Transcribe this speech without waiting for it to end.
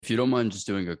you don't mind just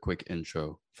doing a quick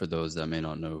intro for those that may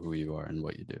not know who you are and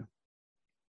what you do.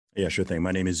 Yeah, sure thing.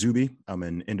 My name is Zuby. I'm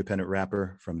an independent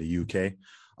rapper from the UK.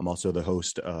 I'm also the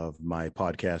host of my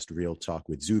podcast, Real Talk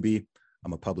with Zuby.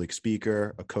 I'm a public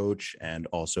speaker, a coach, and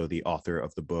also the author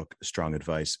of the book, Strong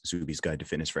Advice, Zuby's Guide to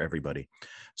Fitness for Everybody.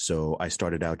 So I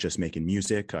started out just making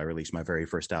music. I released my very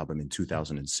first album in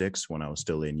 2006 when I was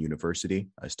still in university.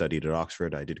 I studied at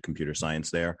Oxford. I did computer science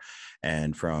there.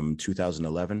 And from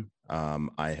 2011,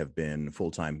 I have been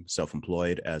full-time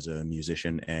self-employed as a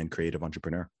musician and creative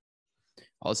entrepreneur.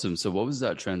 Awesome. So what was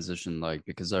that transition like?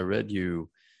 Because I read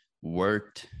you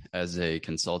worked as a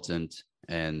consultant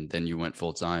and then you went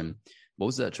full-time. What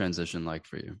was that transition like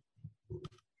for you?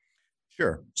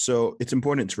 Sure. So it's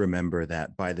important to remember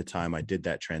that by the time I did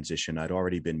that transition, I'd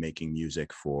already been making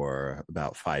music for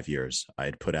about 5 years.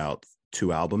 I'd put out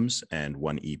 2 albums and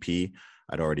 1 EP.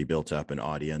 I'd already built up an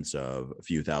audience of a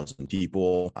few thousand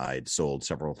people. I'd sold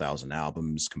several thousand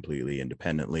albums completely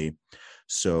independently.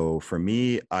 So for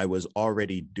me, I was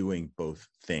already doing both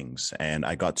things. And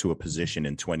I got to a position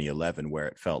in 2011 where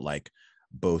it felt like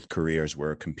both careers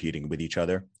were competing with each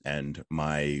other, and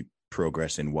my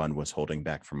progress in one was holding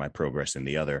back from my progress in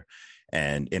the other.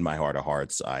 And in my heart of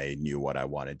hearts, I knew what I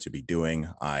wanted to be doing.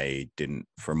 I didn't,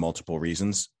 for multiple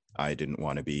reasons, I didn't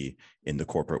want to be in the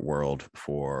corporate world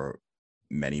for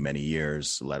many, many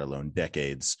years, let alone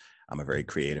decades. I'm a very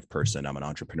creative person. I'm an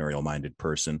entrepreneurial minded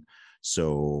person.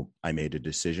 So I made a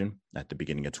decision at the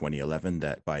beginning of 2011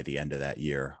 that by the end of that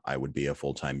year, I would be a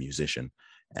full-time musician.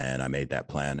 And I made that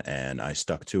plan and I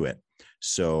stuck to it.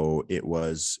 So it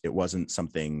wasn't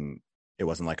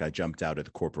like I jumped out of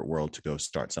the corporate world to go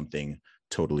start something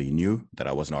totally new that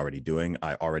I wasn't already doing.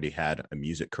 I already had a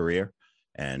music career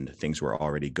and things were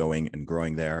already going and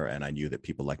growing there. And I knew that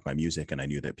people liked my music and I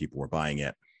knew that people were buying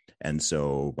it. And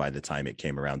so by the time it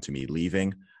came around to me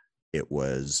leaving, it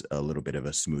was a little bit of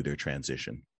a smoother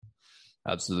transition.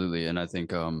 Absolutely. And I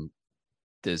think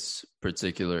this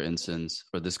particular instance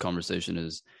or this conversation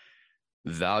is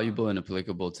valuable and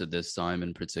applicable to this time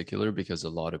in particular, because a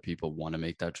lot of people want to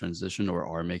make that transition or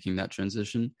are making that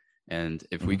transition. And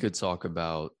if we could talk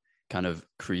about kind of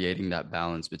creating that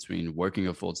balance between working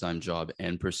a full-time job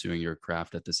and pursuing your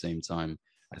craft at the same time,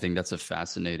 I think that's a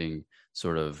fascinating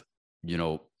sort of,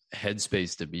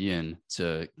 headspace to be in,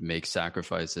 to make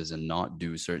sacrifices and not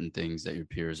do certain things that your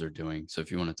peers are doing. So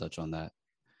if you want to touch on that.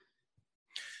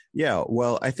 Yeah,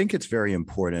 well, I think it's very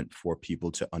important for people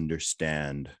to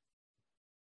understand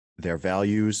their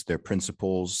values, their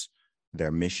principles,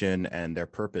 their mission, and their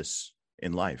purpose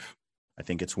in life. I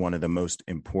think it's one of the most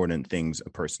important things a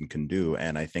person can do.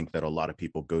 And I think that a lot of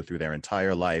people go through their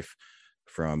entire life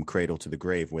from cradle to the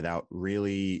grave without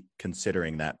really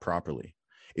considering that properly.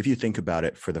 If you think about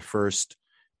it, for the first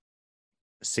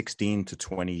 16 to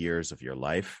 20 years of your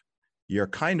life, you're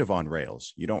kind of on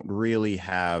rails. You don't really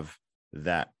have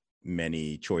that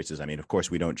many choices. I mean, of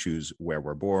course, we don't choose where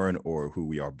we're born or who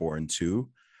we are born to.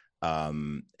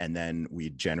 And then we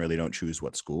generally don't choose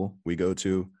what school we go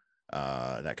to.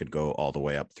 That could go all the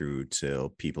way up through till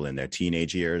people in their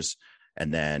teenage years.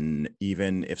 And then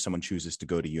even if someone chooses to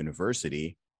go to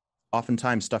university,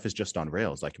 oftentimes stuff is just on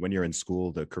rails. Like when you're in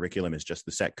school, the curriculum is just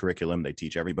the set curriculum. They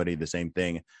teach everybody the same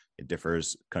thing. It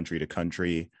differs country to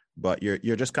country, but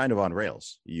you're just kind of on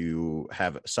rails. You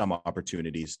have some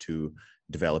opportunities to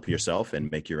develop yourself and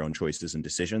make your own choices and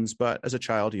decisions. But as a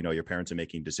child, your parents are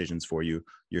making decisions for you.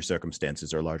 Your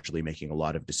circumstances are largely making a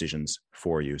lot of decisions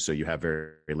for you. So you have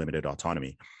very, very limited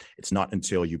autonomy. It's not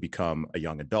until you become a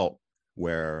young adult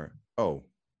where,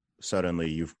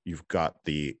 suddenly you've got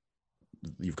the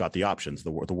options.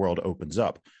 The world opens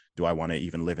up. Do I want to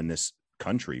even live in this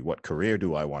country? What career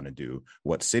do I want to do?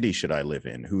 What city should I live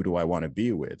in? Who do I want to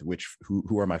be with?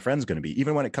 Who are my friends going to be?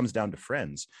 Even when it comes down to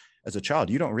friends, as a child,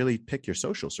 you don't really pick your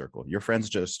social circle. Your friends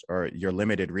just are, you're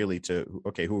limited really to,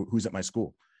 okay, who's at my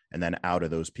school? And then out of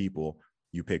those people,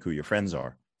 you pick who your friends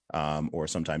are. Or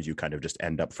sometimes you kind of just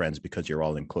end up friends because you're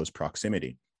all in close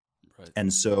proximity. Right.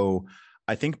 And so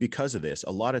I think because of this,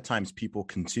 a lot of times people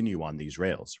continue on these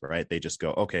rails, right? They just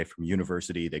go, okay, from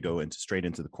university, they go straight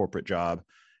into the corporate job.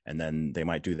 And then they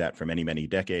might do that for many, many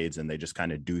decades. And they just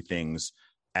kind of do things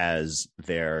as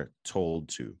they're told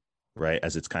to, right?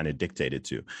 As it's kind of dictated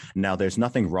to. Now, there's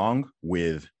nothing wrong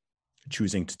with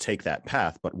choosing to take that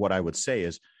path. But what I would say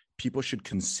is people should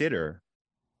consider,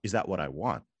 is that what I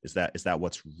want? Is that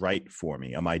what's right for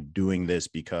me? Am I doing this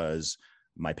because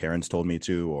my parents told me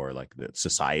to, or like the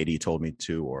society told me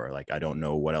to, or like I don't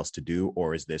know what else to do?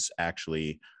 Or is this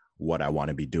actually what I want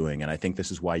to be doing? And I think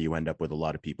this is why you end up with a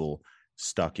lot of people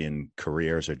stuck in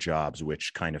careers or jobs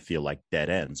which kind of feel like dead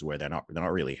ends, where they're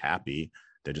not really happy.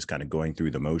 They're just kind of going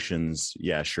through the motions.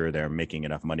 Yeah, sure, they're making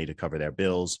enough money to cover their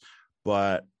bills,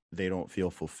 but they don't feel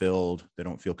fulfilled. They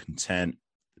don't feel content.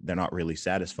 They're not really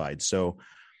satisfied. So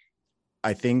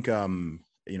I think,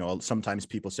 sometimes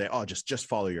people say, "Oh, just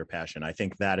follow your passion." I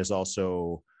think that is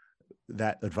also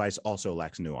that advice also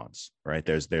lacks nuance, right?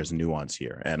 There's nuance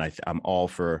here, and I'm all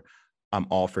for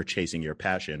chasing your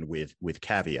passion with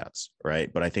caveats,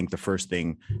 right? But I think the first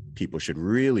thing people should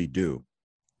really do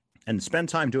and spend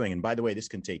time doing, and by the way, this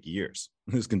can take years.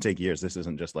 This can take years. This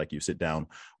isn't just like you sit down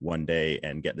one day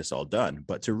and get this all done,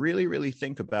 but to really, really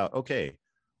think about, okay,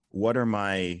 what are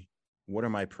my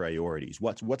priorities?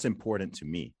 What's important to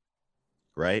me,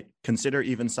 right? Consider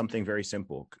even something very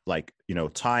simple like,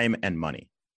 time and money,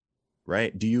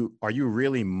 right? Are you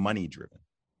really money driven?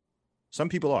 Some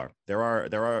people are. There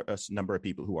are a number of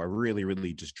people who are really,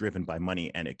 really just driven by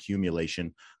money and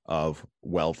accumulation of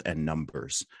wealth and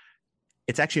numbers.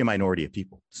 It's actually a minority of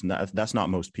people. That's not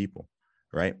most people,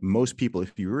 right? Most people,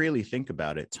 if you really think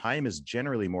about it, time is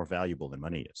generally more valuable than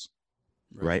money is,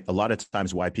 right? A lot of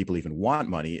times why people even want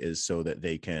money is so that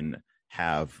they can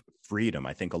have freedom.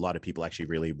 I think a lot of people actually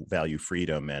really value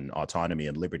freedom and autonomy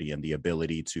and liberty and the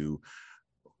ability to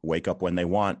wake up when they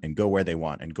want and go where they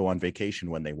want and go on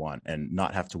vacation when they want and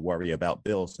not have to worry about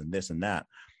bills and this and that.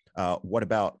 What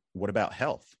about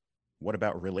health? What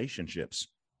about relationships?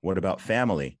 What about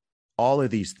family? All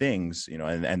of these things,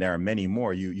 and there are many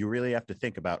more. You really have to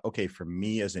think about, okay, for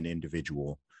me as an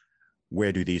individual,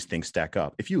 where do these things stack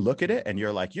up? If you look at it and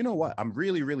you're like, you know what, I'm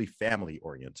really, really family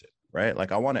oriented, right?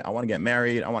 Like I want to get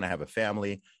married. I want to have a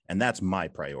family. And that's my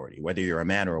priority, whether you're a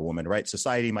man or a woman, right?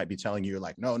 Society might be telling you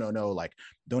like, no, like,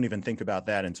 don't even think about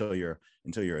that until you're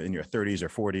in your 30s or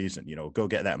 40s and, go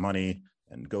get that money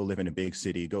and go live in a big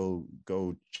city, go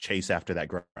chase after that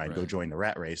grind, go join the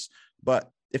rat race.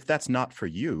 But if that's not for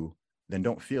you, then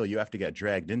don't feel you have to get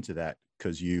dragged into that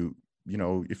because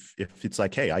if it's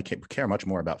like, hey, I care much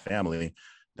more about family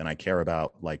than I care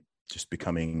about like just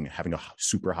having a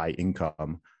super high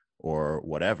income or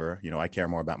whatever, I care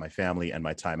more about my family and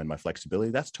my time and my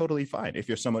flexibility. That's totally fine. If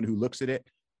you're someone who looks at it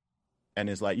and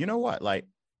is like, you know what, like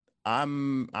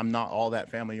I'm not all that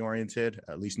family oriented,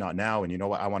 at least not now. And you know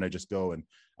what, I want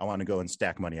to go and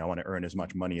stack money. I want to earn as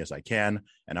much money as I can.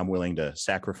 And I'm willing to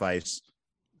sacrifice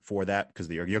for that because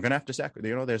you're going to have to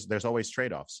sacrifice, there's always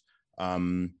trade-offs.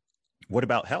 What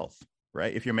about health,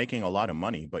 right? If you're making a lot of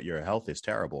money, but your health is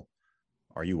terrible,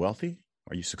 are you wealthy?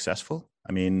 Are you successful?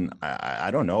 I mean, I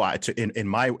don't know. In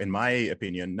my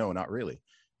opinion, no, not really,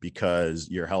 because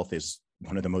your health is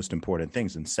one of the most important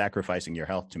things, and sacrificing your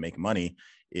health to make money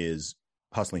is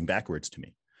hustling backwards to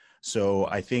me. So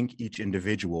I think each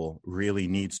individual really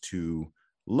needs to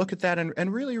look at that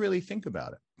and really, really think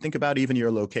about it. Think about even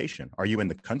your location. Are you in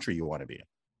the country you want to be in?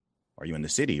 Are you in the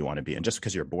city you want to be in? Just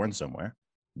because you're born somewhere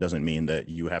doesn't mean that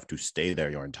you have to stay there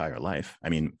your entire life. I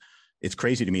mean, it's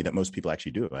crazy to me that most people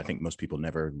actually do. I think most people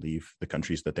never leave the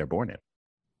countries that they're born in,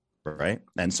 right?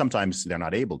 And sometimes they're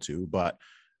not able to, but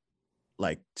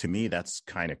like to me, that's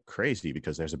kind of crazy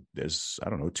because there's I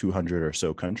don't know 200 or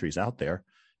so countries out there,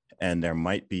 and there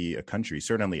might be a country,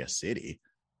 certainly a city,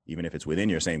 even if it's within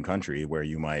your same country, where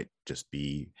you might just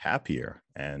be happier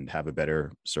and have a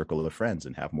better circle of friends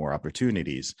and have more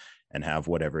opportunities and have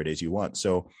whatever it is you want.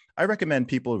 So I recommend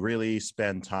people really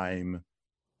spend time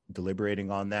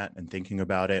deliberating on that and thinking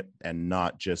about it, and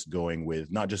not just going with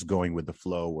the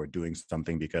flow or doing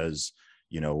something because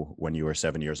when you were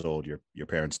 7 years old your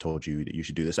parents told you that you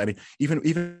should do this. I mean,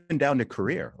 even down to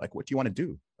career, like what do you want to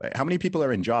do? Like, how many people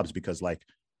are in jobs because like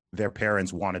their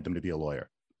parents wanted them to be a lawyer?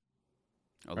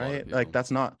 Right? Like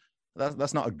that's not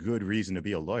a good reason to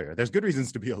be a lawyer. There's good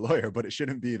reasons to be a lawyer, but it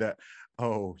shouldn't be that,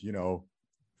 oh,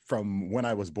 from when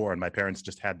I was born my parents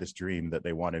just had this dream that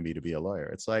they wanted me to be a lawyer.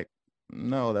 It's like,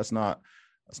 no, that's not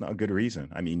a good reason.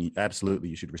 I mean, absolutely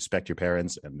you should respect your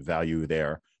parents and value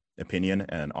their opinion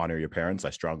and honor your parents. I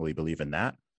strongly believe in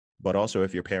that. But also,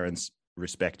 if your parents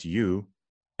respect you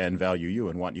and value you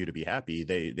and want you to be happy,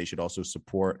 they should also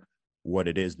support what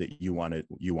it is that you want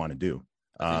to do.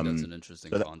 I think that's an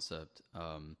interesting concept.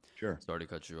 Sure. Sorry to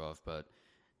cut you off, but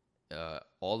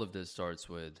all of this starts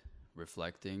with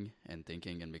reflecting and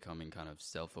thinking and becoming kind of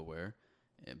self-aware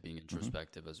and being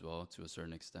introspective as well, to a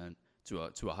certain extent, to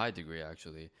a high degree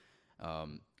actually,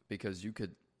 because you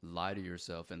could lie to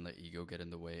yourself and let ego get in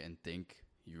the way and think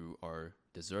you are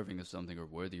deserving of something or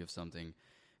worthy of something,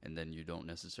 and then you don't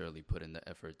necessarily put in the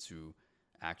effort to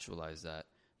actualize that.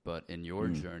 But in your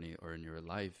journey or in your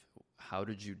life, how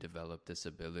did you develop this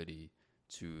ability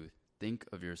to think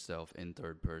of yourself in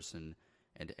third person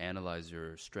and analyze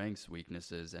your strengths,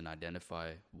 weaknesses, and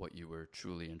identify what you were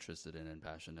truly interested in and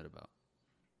passionate about?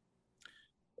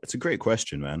 It's a great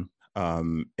question, man.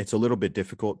 It's a little bit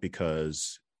difficult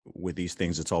because with these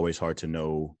things, it's always hard to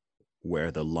know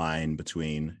where the line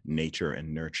between nature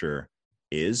and nurture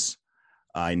is.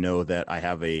 I know that I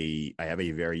have a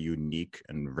very unique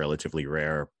and relatively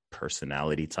rare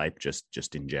personality type,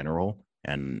 just in general,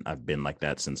 and I've been like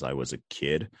that since I was a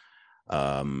kid.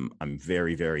 I'm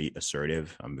very, very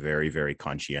assertive. I'm very, very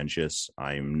conscientious.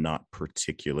 I'm not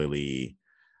particularly,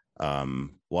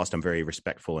 whilst I'm very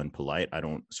respectful and polite, I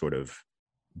don't sort of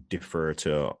defer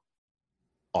to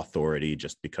authority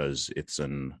just because it's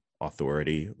an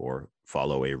authority, or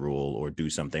follow a rule or do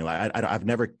something. Like I've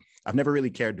never really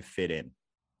cared to fit in,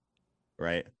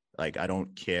 right? Like I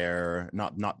don't care.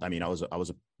 Not. I mean, I was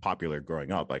a popular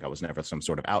growing up. Like I was never some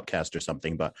sort of outcast or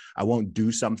something. But I won't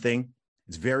do something.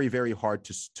 It's very, very hard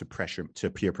to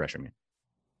peer pressure me.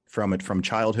 From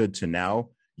childhood to now,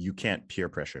 you can't peer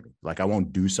pressure me. Like I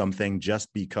won't do something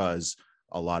just because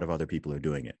a lot of other people are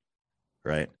doing it,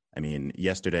 right? I mean,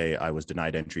 yesterday I was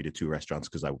denied entry to 2 restaurants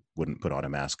because I wouldn't put on a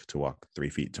mask to walk 3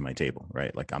 feet to my table,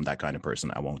 right? Like I'm that kind of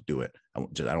person. I won't do it. I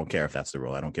don't care if that's the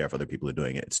rule. I don't care if other people are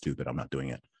doing it. It's stupid. I'm not doing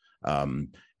it.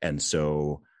 And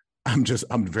so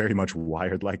I'm very much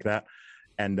wired like that.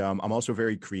 And I'm also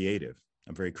very creative.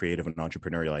 I'm very creative and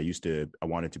entrepreneurial. I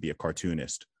wanted to be a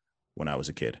cartoonist when I was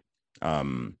a kid.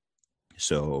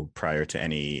 So prior to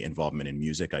any involvement in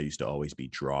music, I used to always be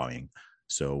drawing.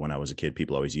 So when I was a kid,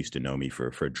 people always used to know me for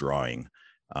drawing.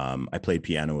 I played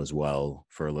piano as well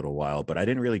for a little while, but I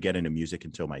didn't really get into music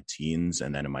until my teens.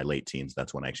 And then in my late teens,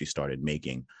 that's when I actually started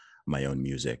making my own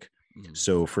music.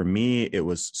 So for me, it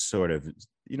was sort of,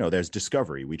 there's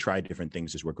discovery. We try different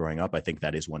things as we're growing up. I think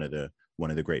that is one of the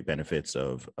great benefits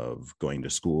of going to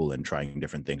school and trying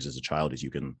different things as a child, is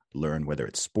you can learn, whether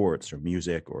it's sports or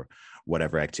music or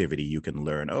whatever activity, you can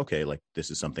learn, okay, like this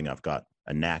is something I've got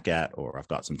a knack at, or I've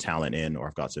got some talent in, or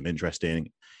I've got some interest in.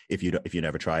 If you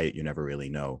never try it, you never really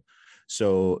know.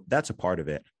 So that's a part of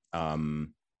it.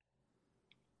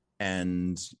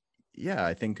 And yeah,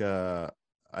 I think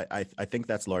I think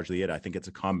that's largely it. I think it's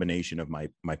a combination of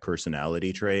my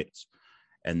personality traits,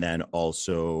 and then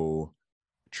also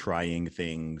trying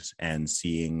things and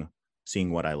seeing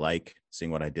what I like,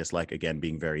 seeing what I dislike. Again,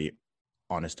 being very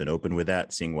honest and open with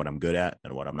that, seeing what I'm good at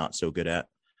and what I'm not so good at.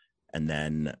 And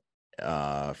then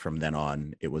from then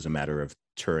on, it was a matter of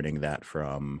turning that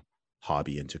from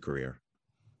hobby into career.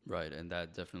 Right, and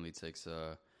that definitely takes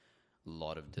a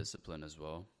lot of discipline as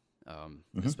well,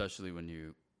 Mm-hmm. especially when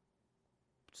you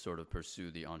sort of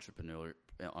pursue the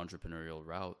entrepreneurial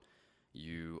route.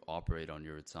 You operate on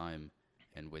your time,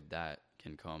 and with that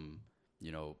can come,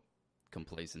 you know,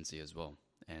 complacency as well.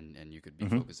 And you could be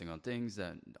Mm-hmm. focusing on things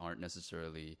that aren't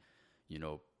necessarily,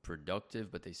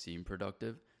 productive, but they seem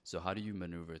productive. So how do you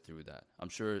maneuver through that? I'm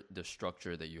sure the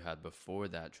structure that you had before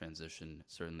that transition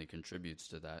certainly contributes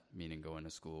to that, meaning going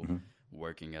to school, Mm-hmm.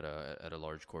 working at a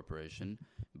large corporation.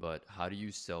 But how do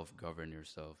you self-govern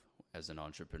yourself as an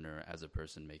entrepreneur, as a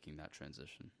person making that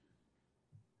transition?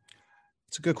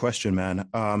 It's a good question, man.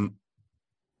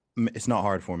 It's not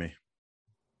hard for me.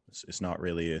 It's not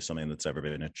really something that's ever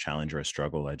been a challenge or a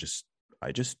struggle. I just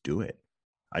do it.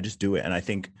 I just do it. And I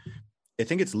think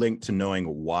it's linked to knowing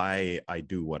why I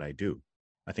do what I do.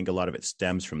 I think a lot of it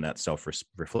stems from that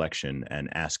self-reflection and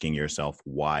asking yourself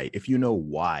why. If you know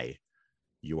why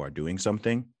you are doing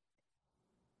something,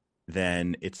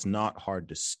 then it's not hard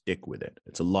to stick with it.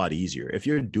 It's a lot easier. If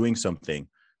you're doing something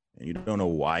and you don't know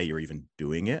why you're even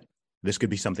doing it, this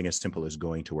could be something as simple as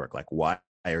going to work. Like, why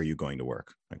are you going to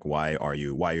work? Like, why are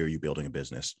you building a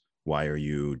business? Why are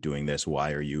you doing this?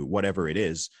 Why are you, whatever it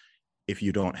is? If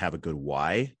you don't have a good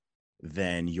why,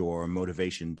 then your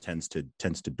motivation tends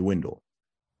to dwindle,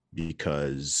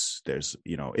 because there's,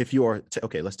 if you are,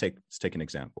 okay, let's take an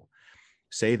example.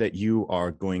 Say that you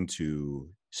are going to,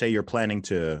 say you're planning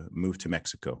to move to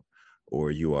Mexico, or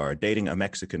you are dating a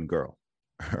Mexican girl,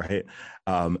 right?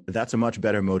 That's a much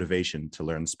better motivation to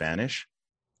learn Spanish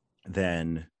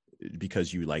than,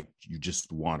 because you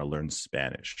just want to learn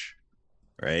Spanish,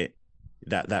 right?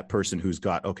 That person who's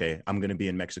got, okay, I'm going to be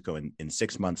in Mexico in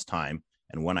 6 months time.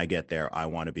 And when I get there,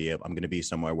 I'm going to be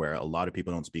somewhere where a lot of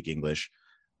people don't speak English.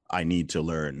 I need to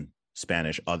learn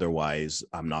Spanish. Otherwise,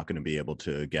 I'm not going to be able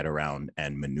to get around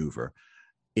and maneuver.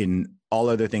 In all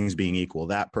other things being equal,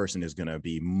 that person is going to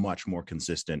be much more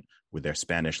consistent with their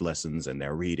Spanish lessons and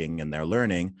their reading and their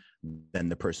learning than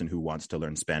the person who wants to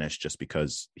learn Spanish just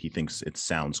because he thinks it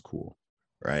sounds cool,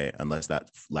 right? Unless that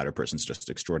latter person's just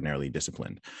extraordinarily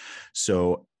disciplined.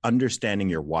 So understanding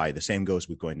your why, the same goes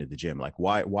with going to the gym. Like,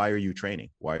 why are you training?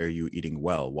 Why are you eating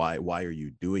well? Why are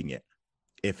you doing it?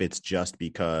 If it's just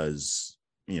because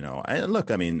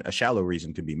look, I mean, a shallow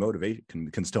reason can be motivate,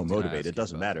 can still I was gonna motivate. It ask you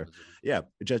doesn't about that matter. as well.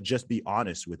 Yeah, just be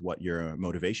honest with what your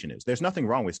motivation is. There's nothing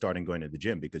wrong with starting going to the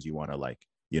gym because you want to, like,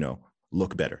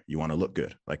 look better. You want to look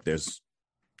good. Like, that's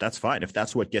fine if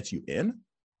that's what gets you in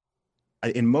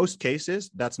most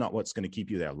cases. That's not what's going to keep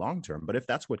you there long term, but if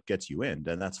that's what gets you in,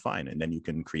 then that's fine, and then you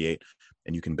can create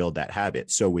and you can build that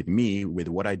habit. So with me, with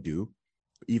what I do,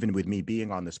 even with me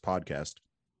being on this podcast,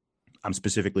 I'm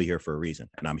specifically here for a reason,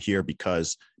 and I'm here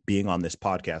because being on this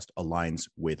podcast aligns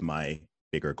with my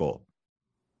bigger goal,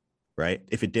 right?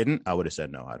 If it didn't, I would have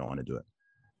said no, I don't want to do it.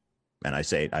 And I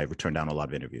turned down a lot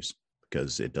of interviews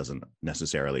because it doesn't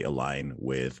necessarily align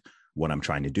with what I'm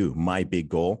trying to do. My big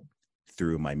goal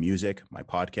through my music, my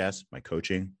podcast, my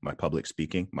coaching, my public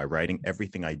speaking, my writing,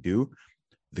 everything I do,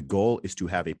 the goal is to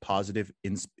have a positive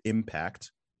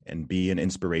impact and be an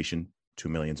inspiration to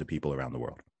millions of people around the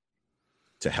world,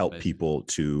 to help people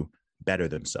to better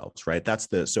themselves, right?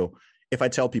 So if I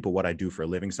tell people what I do for a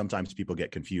living, sometimes people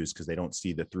get confused because they don't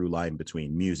see the through line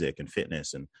between music and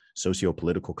fitness and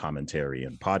socio-political commentary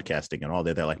and podcasting and all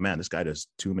that. They're like, man, this guy does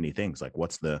too many things. Like,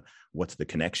 what's the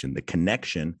connection? The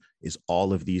connection is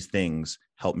all of these things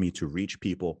help me to reach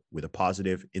people with a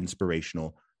positive,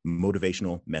 inspirational,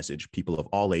 motivational message, people of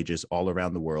all ages, all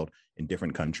around the world, in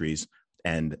different countries.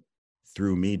 And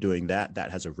through me doing that,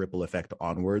 that has a ripple effect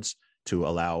onwards to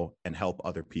allow and help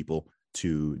other people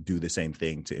to do the same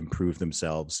thing, to improve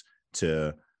themselves,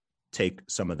 to take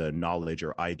some of the knowledge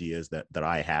or ideas that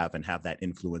I have and have that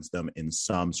influence them in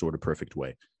some sort of perfect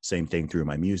way. Same thing through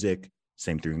my music,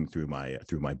 same thing through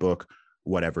my book,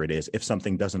 whatever it is. If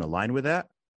something doesn't align with that,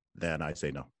 then I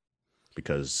say no,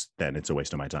 because then it's a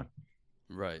waste of my time.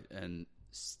 Right. And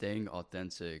staying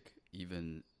authentic,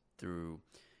 even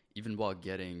while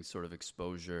getting sort of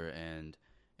exposure and,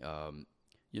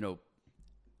 you know,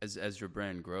 as your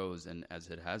brand grows and as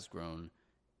it has grown,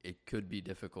 it could be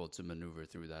difficult to maneuver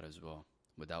through that as well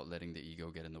without letting the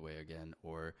ego get in the way again,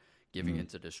 or giving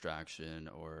into distraction,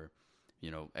 or,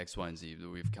 X, Y, and Z.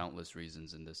 We have countless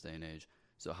reasons in this day and age.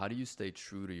 So how do you stay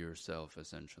true to yourself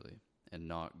essentially and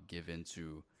not give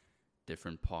into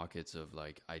different pockets of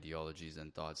like ideologies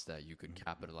and thoughts that you could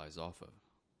capitalize off of?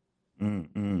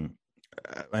 Mm-mm.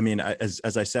 I mean, as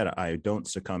I said, I don't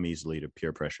succumb easily to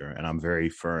peer pressure, and I'm very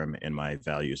firm in my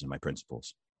values and my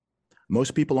principles.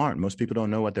 Most people aren't. Most people don't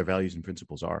know what their values and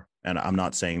principles are. And I'm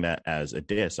not saying that as a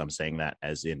diss. I'm saying that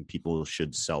as in people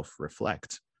should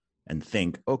self-reflect and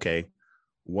think, okay,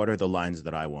 what are the lines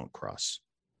that I won't cross?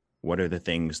 What are the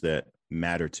things that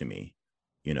matter to me?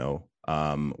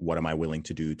 What am I willing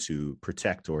to do to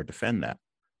protect or defend that?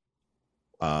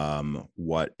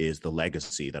 What is the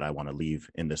legacy that I want to leave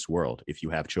in this world? If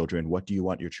you have children, what do you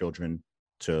want your children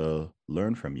to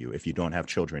learn from you? If you don't have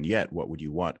children yet, what would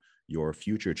you want your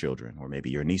future children, or maybe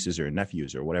your nieces or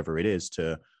nephews or whatever it is,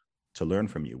 to learn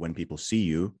from you? When people see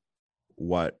you,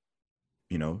 what,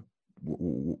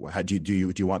 how do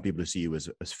you want people to see you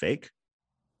as fake?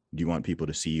 Do you want people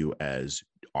to see you as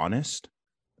honest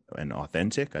and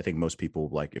authentic? I think most people,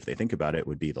 like, if they think about it,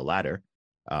 would be the latter.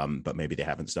 But maybe they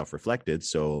haven't self-reflected,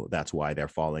 so that's why they're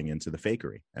falling into the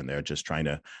fakery, and they're just trying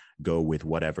to go with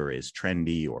whatever is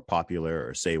trendy or popular,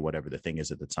 or say whatever the thing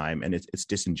is at the time, and it's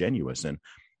disingenuous. And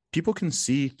people can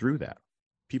see through that.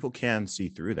 People can see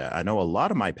through that. I know a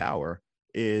lot of my power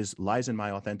lies in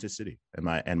my authenticity and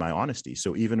my honesty.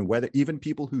 So even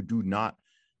people who do not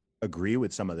agree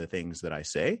with some of the things that I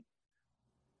say,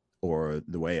 or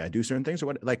the way I do certain things, or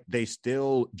what, like, they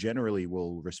still generally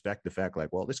will respect the fact,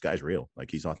 like, well, this guy's real.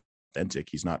 Like, he's authentic.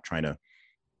 He's not trying to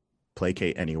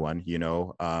placate anyone,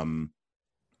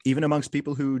 even amongst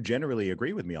people who generally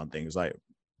agree with me on things. Like,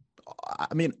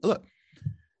 I mean, look,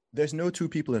 there's no two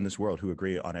people in this world who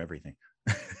agree on everything.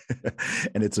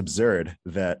 And it's absurd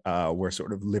that we're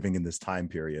sort of living in this time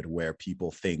period where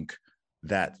people think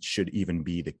that should even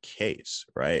be the case,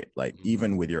 right? Like,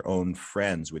 even with your own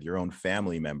friends, with your own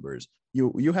family members,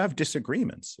 you have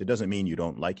disagreements. It doesn't mean you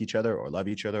don't like each other or love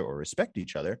each other or respect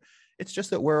each other. It's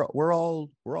just that we're all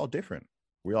different.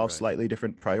 We all have slightly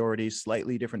different priorities,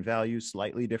 slightly different values,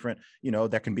 slightly different,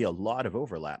 there can be a lot of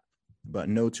overlap, but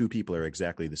no two people are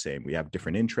exactly the same. We have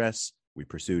different interests. We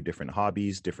pursue different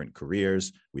hobbies, different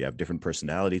careers. We have different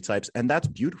personality types. And that's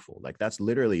beautiful. Like, that's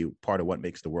literally part of what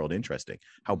makes the world interesting.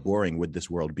 How boring would this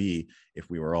world be if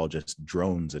we were all just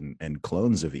drones and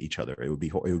clones of each other? It would be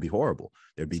horrible.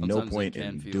 There'd be no Sometimes point it can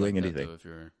in feel doing like that anything.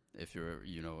 though, if you're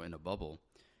in a bubble.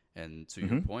 And to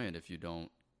your point, if you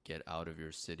don't get out of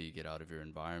your city, get out of your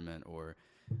environment, or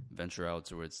venture out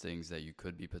towards things that you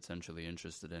could be potentially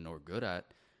interested in or good at,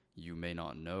 you may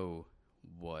not know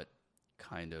what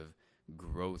kind of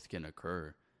growth can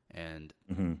occur. And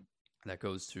that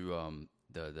goes to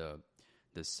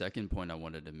the second point I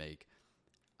wanted to make.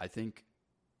 I think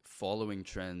following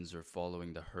trends or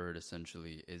following the herd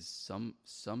essentially is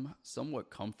somewhat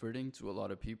comforting to a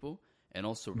lot of people and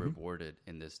also Mm-hmm. rewarded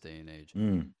in this day and age. For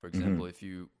Mm-hmm. example, if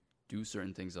you do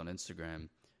certain things on Instagram,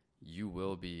 you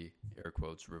will be, air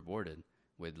quotes, rewarded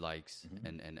with likes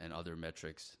Mm-hmm. and other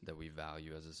metrics that we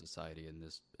value as a society in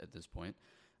this at this point.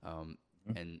 Um,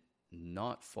 and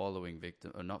not falling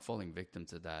victim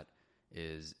to that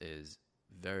is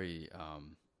very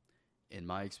in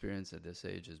my experience at this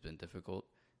age has been difficult.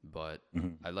 But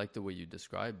Mm-hmm. I like the way you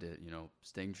described it,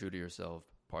 staying true to yourself,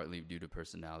 partly due to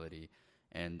personality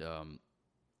and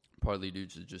partly due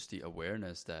to just the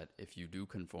awareness that if you do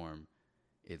conform,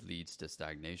 it leads to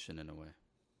stagnation in a way.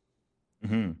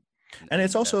 Mm-hmm. And And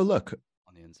it's also, death look,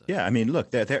 on the inside. yeah, I mean,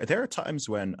 look, there are times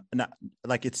when, not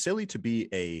like, it's silly to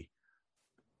be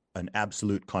an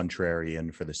absolute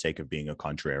contrarian for the sake of being a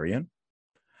contrarian.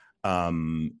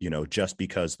 Just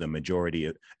because the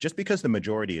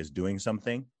majority is doing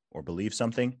something or believes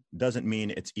something doesn't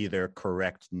mean it's either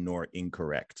correct nor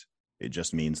incorrect. It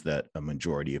just means that a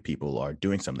majority of people are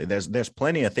doing something. There's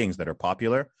plenty of things that are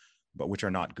popular, but which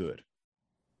are not good,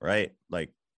 right?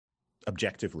 Like,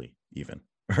 objectively, even.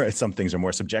 Right? Some things are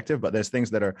more subjective, but there's things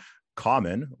that are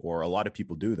common or a lot of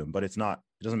people do them, but it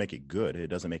doesn't make it good. It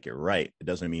doesn't make it right. It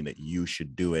doesn't mean that you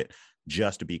should do it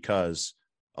just because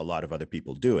a lot of other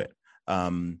people do it.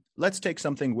 Let's take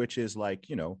something which is like,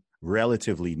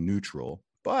 relatively neutral,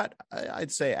 but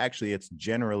I'd say actually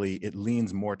it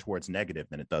leans more towards negative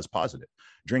than it does positive.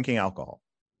 Drinking alcohol.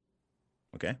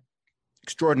 Okay.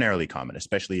 Extraordinarily common,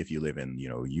 especially if you live in,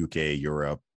 UK,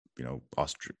 Europe,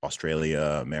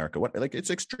 Australia, America, it's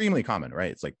extremely common,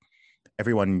 right? It's like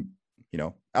everyone,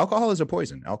 alcohol is a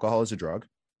poison. Alcohol is a drug.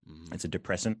 Mm-hmm. It's a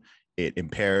depressant. It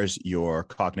impairs your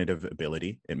cognitive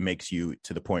ability. It makes you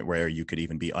to the point where you could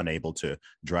even be unable to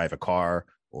drive a car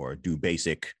or do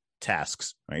basic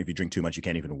tasks, right? If you drink too much, you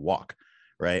can't even walk,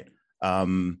 right?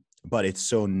 But it's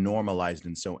so normalized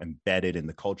and so embedded in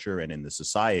the culture and in the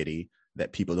society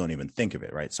that people don't even think of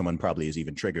it, right? Someone probably is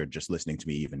even triggered just listening to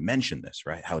me even mention this,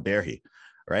 right? How dare he,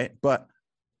 right? But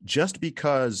just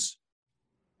because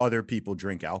other people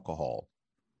drink alcohol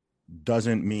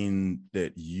doesn't mean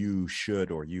that you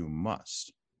should or you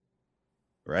must,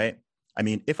 right? I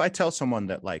mean, if I tell someone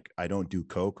that, like, I don't do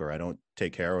coke or I don't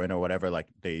take heroin or whatever, like,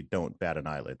 they don't bat an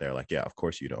eyelid. They're like, yeah, of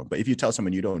course you don't. But if you tell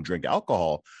someone you don't drink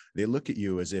alcohol, they look at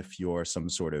you as if you're some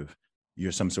sort of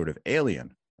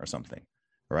alien or something,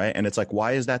 right? And it's like,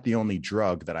 why is that the only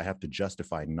drug that I have to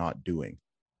justify not doing?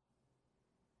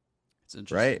 It's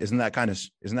interesting. Right? Isn't that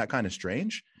kind of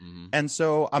strange? Mm-hmm. And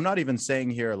so I'm not even saying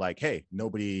here like, hey,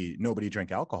 nobody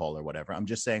drink alcohol or whatever. I'm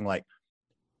just saying, like,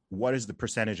 what is the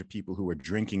percentage of people who are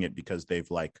drinking it because they've,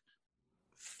 like,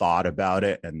 thought about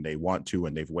it and they want to,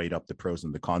 and they've weighed up the pros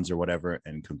and the cons or whatever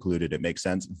and concluded it makes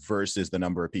sense, versus the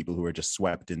number of people who are just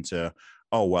swept into,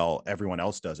 oh, well, everyone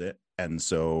else does it, and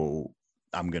so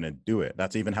I'm going to do it.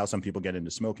 That's even how some people get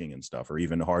into smoking and stuff, or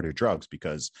even harder drugs,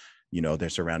 because, they're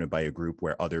surrounded by a group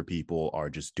where other people are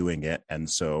just doing it. And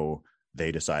so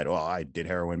they decide, oh, I did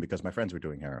heroin because my friends were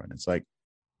doing heroin. It's like,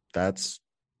 that's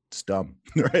dumb,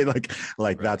 right? Like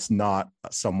Right. that's not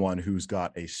someone who's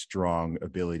got a strong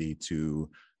ability to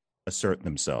assert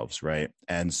themselves, right?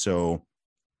 And so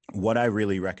what I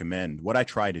really recommend, what I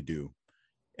try to do,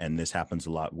 and this happens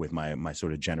a lot with my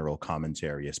sort of general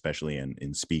commentary, especially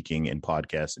in speaking, in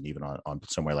podcasts, and even on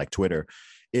somewhere like Twitter,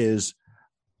 is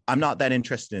I'm not that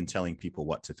interested in telling people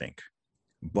what to think,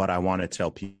 but I want to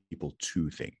tell people to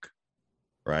think,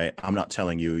 right? I'm not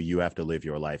telling you have to live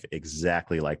your life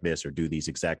exactly like this or do these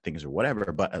exact things or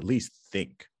whatever, but at least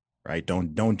think, right?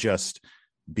 Don't just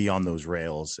be on those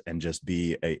rails and just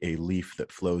be a leaf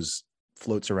that floats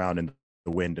around in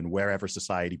the wind, and wherever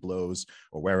society blows,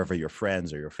 or wherever your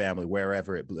friends or your family,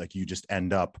 wherever it, like, you just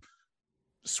end up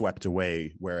swept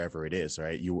away wherever it is,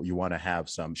 right? You want to have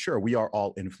some, sure, we are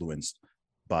all influenced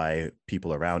by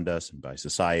people around us and by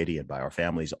society and by our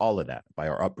families, all of that, by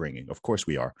our upbringing. Of course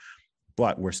we are,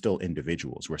 but we're still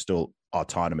individuals. We're still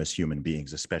autonomous human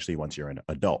beings, especially once you're an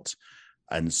adult.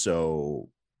 And so,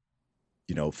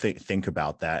 think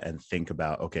about that, and think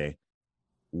about, okay,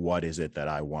 what is it that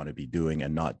I want to be doing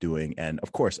and not doing? And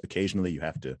of course, occasionally you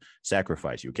have to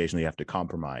sacrifice, you occasionally have to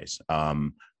compromise.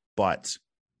 But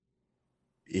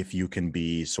if you can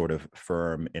be sort of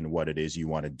firm in what it is you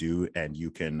want to do, and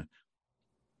you can,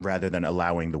 rather than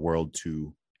allowing the world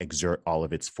to exert all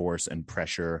of its force and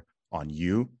pressure on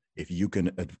you, if you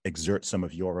can exert some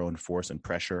of your own force and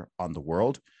pressure on the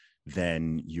world,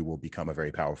 then you will become a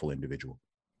very powerful individual.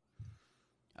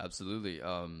 Absolutely.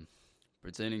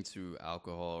 pertaining to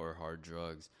alcohol or hard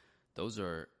drugs, those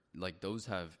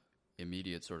have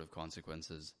immediate sort of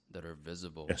consequences that are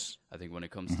visible. Yes. I think when it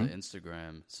comes to Hmm.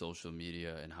 Instagram, social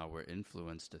media, and how we're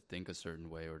influenced to think a certain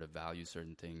way or to value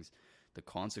certain things, the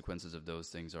consequences of those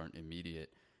things aren't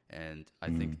immediate. And I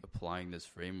think Mm. applying this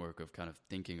framework of kind of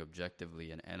thinking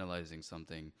objectively and analyzing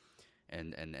something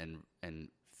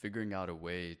and figuring out a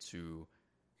way to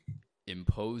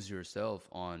impose yourself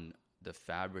on the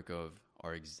fabric of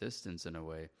our existence in a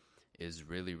way is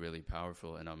really really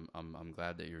powerful, and I'm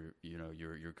glad that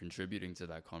you're contributing to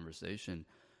that conversation.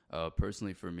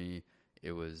 Personally for me,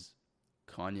 it was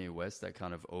Kanye West that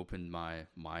kind of opened my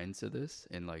mind to this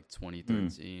in like Mm.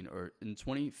 2013 or in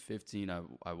 2015.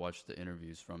 I watched the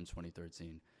interviews from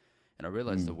 2013, and I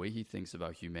realized the Mm. way he thinks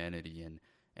about humanity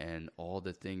and all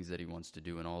the things that he wants to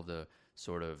do and all the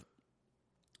sort of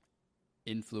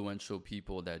influential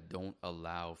people that don't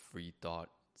allow free thought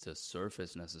to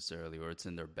surface necessarily, or it's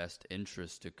in their best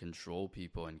interest to control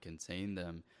people and contain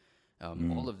them. All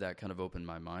Mm. of that kind of opened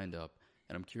my mind up.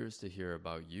 And I'm curious to hear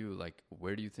about you. Like,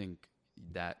 where do you think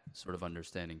that sort of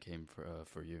understanding came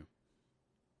for you?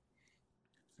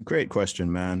 Great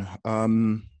question, man.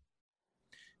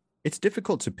 It's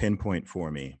difficult to pinpoint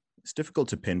for me. It's difficult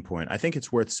to pinpoint. I think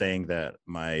it's worth saying that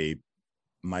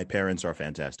my parents are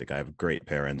fantastic. I have great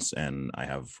parents and I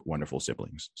have wonderful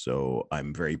siblings. So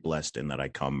I'm very blessed in that I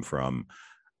come from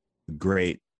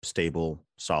great, stable,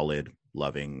 solid,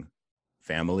 loving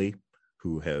family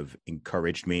who have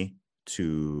encouraged me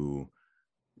to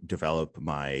develop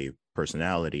my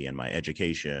personality and my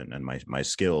education and my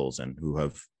skills, and who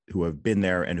have been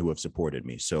there and who have supported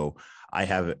me. So I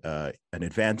have an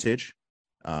advantage,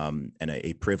 and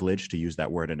a privilege, to use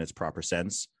that word in its proper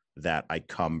sense, that I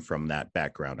come from that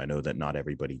background. I know that not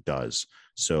everybody does.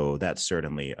 So that's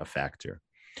certainly a factor.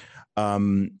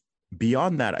 Um,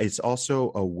 Beyond that, it's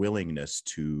also a willingness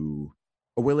to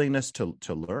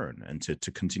learn and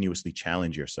to continuously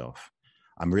challenge yourself.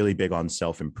 I'm really big on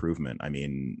self-improvement. I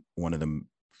mean, one of them,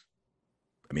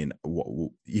 I mean,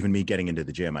 even me getting into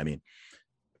the gym, I mean,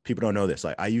 people don't know this.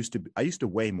 Like I used to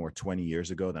weigh more 20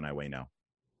 years ago than I weigh now.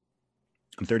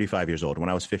 I'm 35 years old. When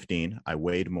I was 15, I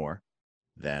weighed more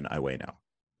than I weigh now.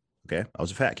 Okay. I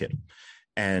was a fat kid.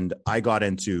 And I got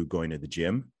into going to the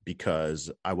gym because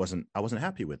I wasn't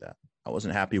happy with that. I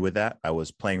wasn't happy with that. I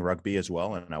was playing rugby as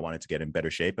well, and I wanted to get in better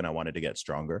shape and I wanted to get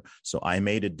stronger. So I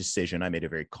made a decision. I made a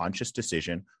very conscious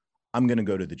decision. I'm going to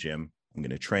go to the gym. I'm going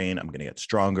to train. I'm going to get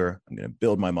stronger. I'm going to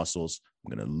build my muscles.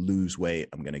 I'm going to lose weight.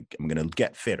 I'm going to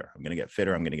get fitter. I'm going to get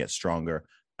fitter. I'm going to get stronger.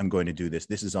 I'm going to do this.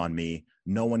 This is on me.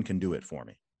 No one can do it for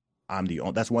me.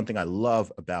 That's one thing I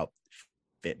love about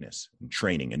fitness and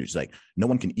training. And it's like, no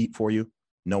one can eat for you.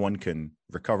 No one can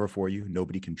recover for you.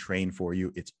 Nobody can train for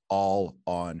you. It's all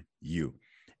on you.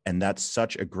 And that's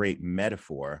such a great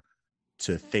metaphor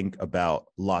to think about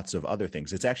lots of other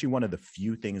things. It's actually one of the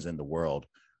few things in the world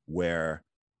where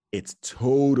it's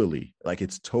totally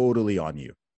on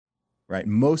you, right?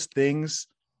 Most things,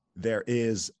 there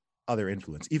is other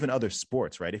influence, even other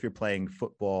sports, right? If you're playing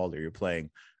football or you're playing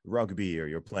rugby or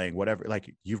you're playing whatever,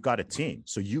 like you've got a team.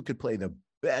 So you could play the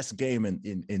best game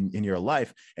in your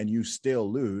life and you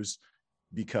still lose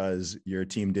because your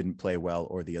team didn't play well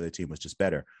or the other team was just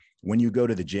better. When you go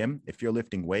to the gym, if you're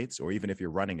lifting weights or even if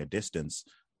you're running a distance,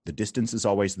 the distance is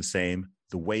always the same.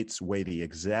 The weights weigh the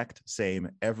exact same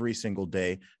every single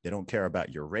day. They don't care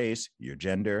about your race, your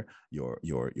gender, your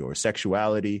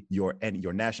sexuality, your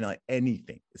nationality,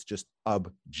 anything. It's just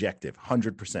objective,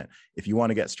 100%. If you want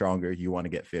to get stronger, you want to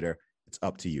get fitter, it's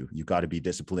up to you. You got to be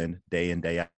disciplined day in,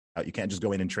 day out. You can't just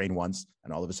go in and train once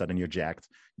and all of a sudden you're jacked.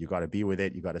 You got to be with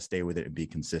it. You got to stay with it and be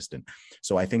consistent.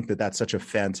 So I think that that's such a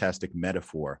fantastic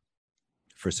metaphor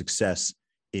for success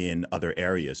in other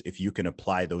areas. If you can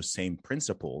apply those same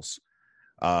principles,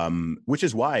 which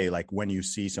is why, like, when you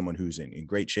see someone who's in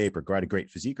great shape or got a great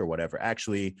physique or whatever,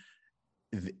 actually,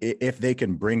 if they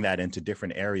can bring that into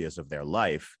different areas of their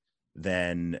life,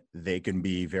 then they can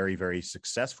be very, very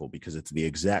successful because it's the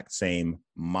exact same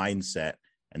mindset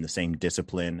and the same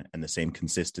discipline and the same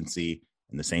consistency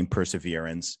and the same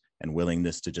perseverance and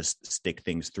willingness to just stick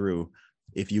things through.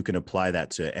 If you can apply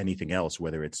that to anything else,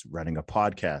 whether it's running a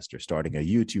podcast or starting a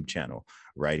YouTube channel,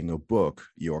 writing a book,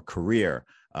 your career,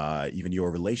 even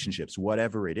your relationships,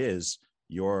 whatever it is,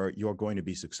 you're going to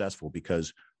be successful,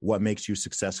 because what makes you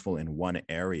successful in one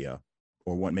area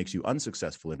or what makes you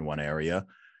unsuccessful in one area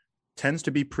tends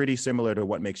to be pretty similar to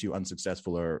what makes you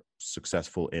unsuccessful or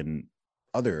successful in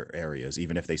other areas,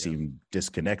 even if they seem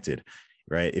disconnected,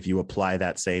 right? If you apply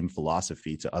that same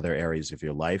philosophy to other areas of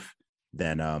your life,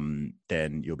 then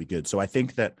you'll be good. So I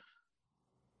think that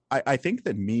I think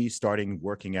that me starting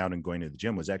working out and going to the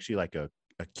gym was actually like a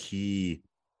key.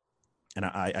 And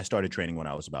I started training when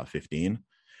I was about 15.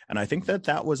 And I think that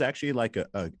that was actually like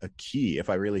a key. If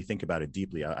I really think about it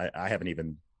deeply, I haven't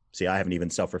even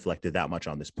self-reflected that much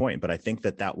on this point, but I think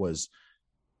that that was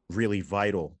really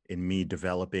vital in me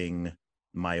developing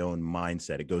my own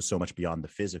mindset. It goes so much beyond the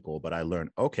physical, but I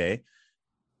learned, okay,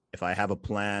 if I have a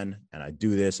plan and I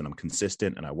do this and I'm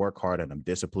consistent and I work hard and I'm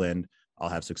disciplined, I'll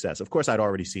have success. Of course, I'd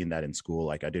already seen that in school.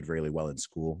 Like I did really well in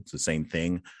school. It's the same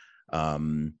thing.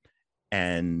 And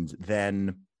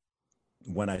then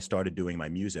when I started doing my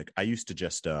music, I used to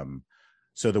just,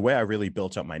 so the way I really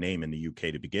built up my name in the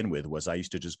UK to begin with was I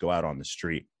used to just go out on the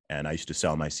street and I used to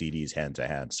sell my CDs hand to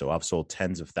hand. So I've sold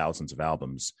tens of thousands of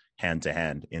albums hand to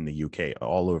hand in the UK,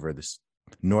 all over this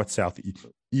north, south,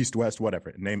 east, west,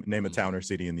 whatever. Name a town or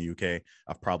city in the UK.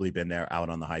 I've probably been there out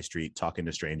on the high street, talking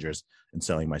to strangers and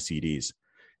selling my CDs.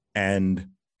 And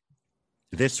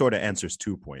this sort of answers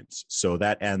 2 points. So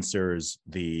that answers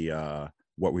the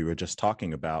what we were just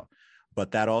talking about,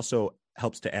 but that also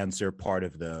helps to answer part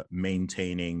of the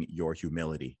maintaining your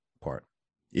humility part.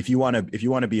 If you want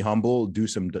to be humble, do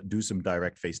some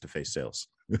direct face-to-face sales.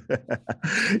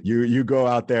 you go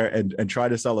out there and try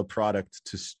to sell a product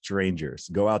to strangers.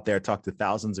 Go out there, talk to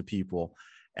thousands of people,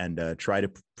 and try to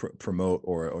promote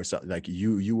or like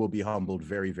you will be humbled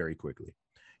very, very quickly.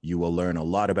 You will learn a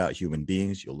lot about human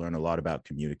beings. You'll learn a lot about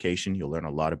communication. You'll learn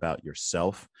a lot about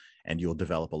yourself, and you'll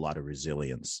develop a lot of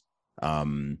resilience.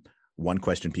 One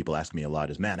question people ask me a lot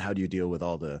is, man, how do you deal with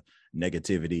all the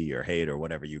negativity or hate or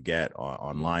whatever you get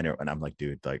online? And I'm like,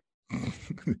 dude, like,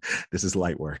 this is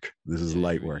light work. This is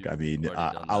light work. I mean,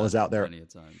 I was out there. Plenty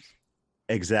of times.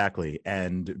 Exactly.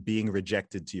 And being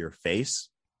rejected to your face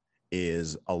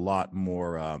is a lot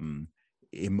more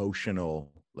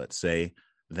emotional, let's say,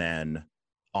 than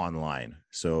online.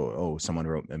 So, someone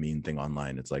wrote a mean thing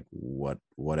online. It's like,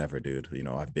 whatever, dude. You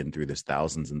know, I've been through this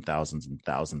thousands and thousands and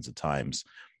thousands of times.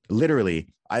 Literally,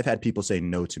 I've had people say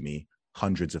no to me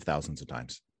hundreds of thousands of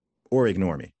times or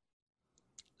ignore me.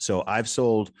 So I've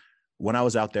sold, when I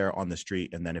was out there on the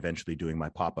street and then eventually doing my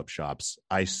pop-up shops,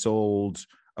 I sold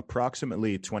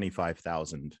approximately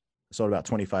 25,000. I sold about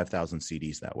 25,000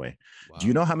 CDs that way. Wow. Do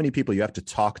you know how many people you have to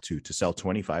talk to sell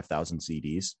 25,000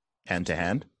 CDs hand to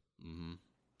hand? Mm-hmm. Do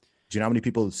you know how many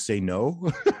people say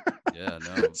no? Yeah,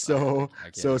 no.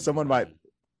 So someone might,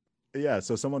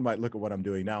 so someone might look at what I'm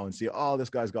doing now and see, oh, this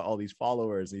guy's got all these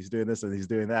followers, he's doing this and he's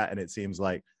doing that. And it seems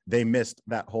like they missed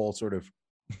that whole sort of,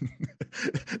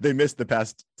 they missed the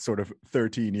past sort of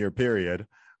 13-year period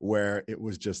where it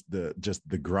was just the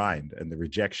grind and the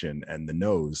rejection and the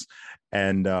no's.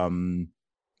 And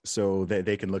so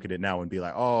they can look at it now and be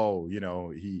like, oh, you know,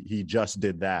 he just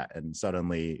did that. And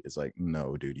suddenly it's like,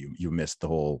 no, dude, you missed the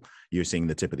whole, you're seeing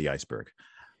the tip of the iceberg.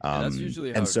 That's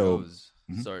usually how it goes.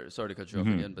 Mm-hmm. Sorry to cut you off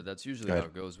again, but that's usually how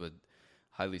it goes with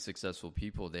highly successful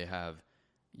people. They have,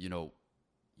 you know,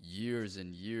 years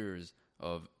and years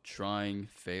of trying,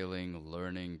 failing,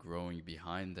 learning, growing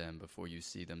behind them before you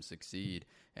see them succeed.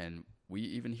 And we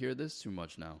even hear this too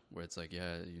much now, where it's like,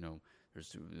 yeah, you know,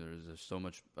 there's so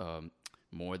much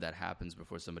more that happens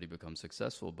before somebody becomes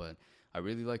successful. But I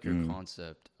really like your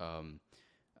concept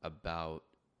about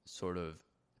sort of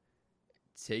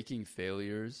taking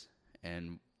failures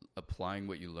and applying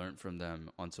what you learned from them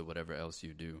onto whatever else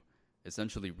you do,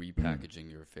 essentially repackaging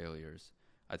your failures.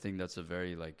 I think that's a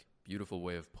very like beautiful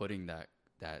way of putting that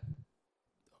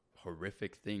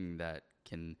horrific thing that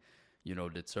can, you know,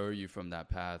 deter you from that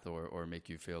path or make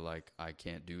you feel like I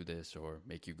can't do this or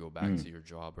make you go back to your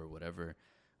job or whatever.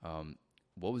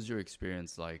 What was your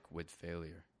experience like with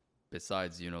failure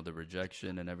besides, you know, the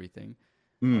rejection and everything?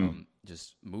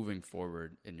 Just moving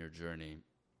forward in your journey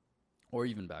or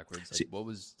even backwards, like what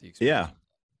was the experience?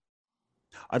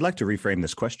 Yeah. I'd like to reframe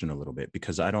this question a little bit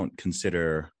because I don't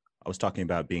consider, I was talking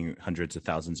about being hundreds of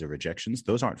thousands of rejections.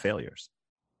 Those aren't failures.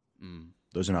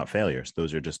 Those are not failures.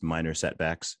 Those are just minor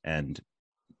setbacks and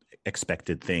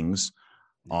expected things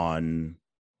on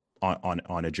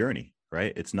a journey,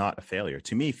 right? It's not a failure.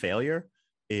 To me, failure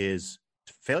is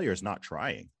not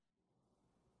trying.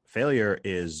 Failure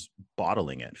is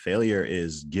bottling it. Failure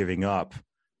is giving up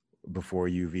before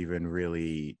you've even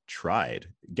really tried.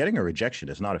 Getting a rejection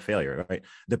is not a failure, right?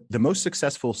 The most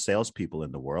successful salespeople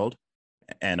in the world,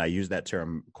 and I use that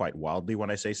term quite wildly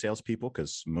when I say salespeople,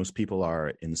 because most people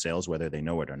are in sales, whether they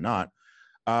know it or not,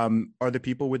 are the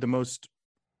people with the most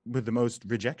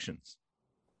rejections,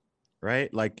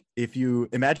 right? Like if you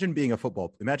imagine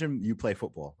imagine you play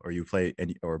football or you play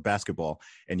or basketball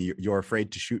and you're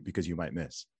afraid to shoot because you might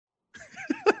miss.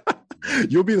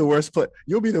 You'll be the worst player.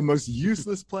 You'll be the most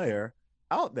useless player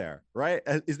out there, right?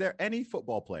 Is there any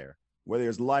football player, whether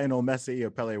it's Lionel Messi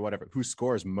or Pele or whatever, who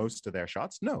scores most of their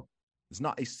shots? No, there's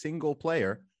not a single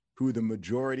player who the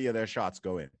majority of their shots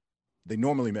go in. They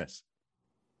normally miss.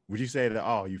 Would you say that,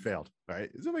 oh, you failed, right?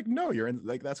 It's like, no, you're in,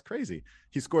 like, that's crazy.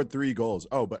 He scored 3 goals.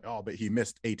 But he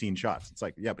missed 18 shots. It's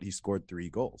like, yeah, but he scored 3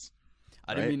 goals.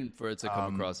 I didn't mean for it to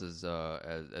come across as oh,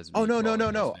 me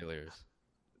no. failures.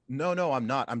 No, I'm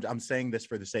not. I'm saying this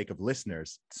for the sake of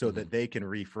listeners so that they can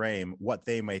reframe what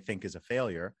they may think is a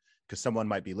failure, because someone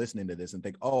might be listening to this and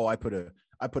think, oh, I put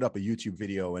up a YouTube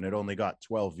video and it only got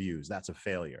 12 views. That's a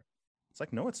failure. It's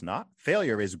like, no, it's not.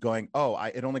 Failure is going,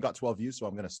 it only got 12 views, so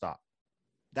I'm going to stop.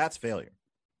 That's failure.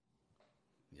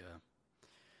 Yeah.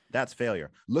 That's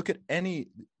failure. Look at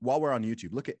while we're on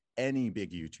YouTube, look at any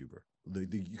big YouTuber.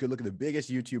 You could look at the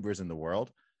biggest YouTubers in the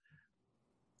world.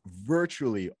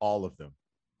 Virtually all of them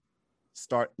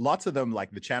lots of them,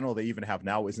 like the channel they even have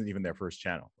now isn't even their first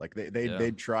channel. Like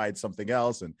they tried something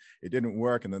else and it didn't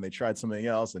work, and then they tried something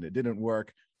else and it didn't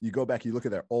work. You go back, you look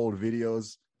at their old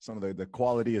videos, some of the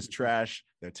quality is trash,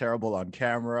 they're terrible on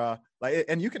camera,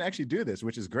 and you can actually do this,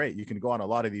 which is great. You can go on a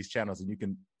lot of these channels and you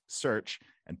can search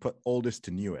and put oldest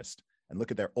to newest and look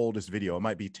at their oldest video. It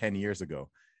might be 10 years ago,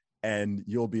 and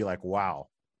you'll be like, wow,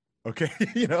 okay,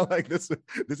 like this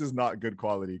is not good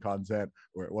quality content,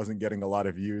 or it wasn't getting a lot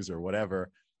of views or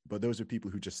whatever. But those are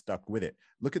people who just stuck with it.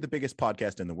 Look at the biggest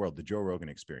podcast in the world, the Joe Rogan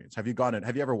Experience. Have you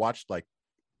ever watched like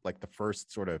the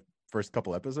first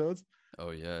couple episodes?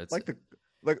 Oh yeah, it's like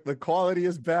the quality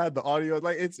is bad, the audio,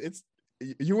 like it's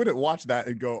you wouldn't watch that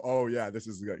and go, oh yeah, this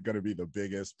is going to be the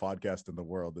biggest podcast in the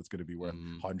world that's going to be worth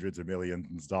hundreds of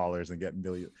millions of dollars and get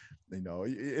millions.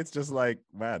 It's just like,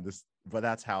 man, but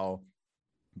that's how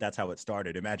it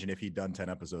started. Imagine if he'd done 10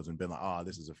 episodes and been like,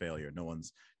 this is a failure.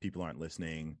 People aren't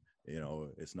listening.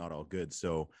 It's not all good.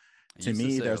 So to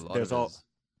me, there's all.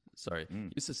 Sorry.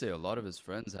 He used to say a lot of his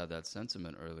friends had that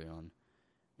sentiment early on,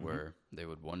 where they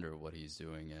would wonder what he's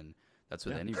doing. And that's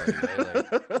with anybody,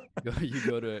 right? Like, you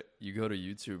go to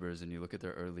YouTubers and you look at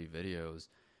their early videos.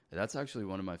 That's actually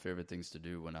one of my favorite things to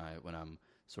do when I'm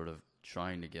sort of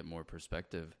trying to get more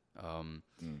perspective.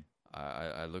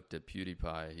 I looked at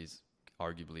PewDiePie. He's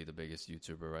arguably the biggest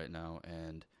YouTuber right now,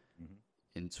 and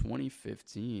in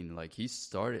 2015, like, he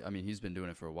started, I mean, he's been doing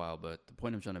it for a while, but the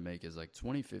point I'm trying to make is, like,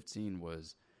 2015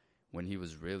 was when he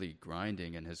was really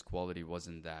grinding and his quality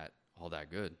wasn't all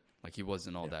that good. Like, he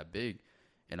wasn't all that big.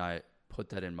 And I put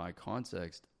that in my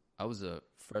context. I was a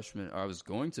freshman, or I was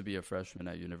going to be a freshman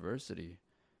at university,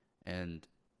 and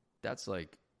that's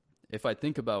like, if I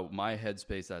think about my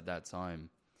headspace at that time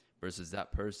versus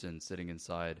that person sitting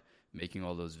inside making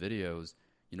all those videos,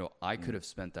 I could have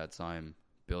spent that time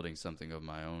building something of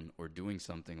my own or doing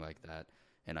something like that,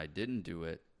 and I didn't do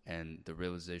it, and the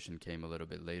realization came a little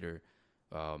bit later.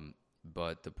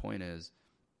 But the point is,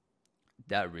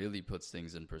 that really puts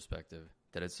things in perspective,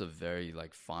 that it's a very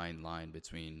fine line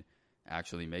between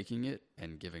actually making it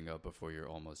and giving up before you're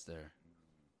almost there.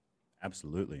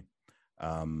 Absolutely.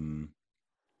 And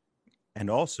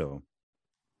also,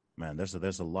 man,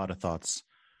 there's a lot of thoughts.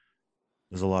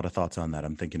 There's a lot of thoughts on that.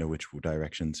 I'm thinking of which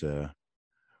direction to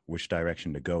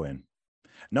go in.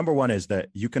 Number one is that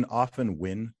you can often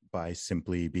win by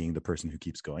simply being the person who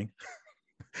keeps going,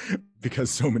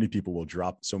 because so many people will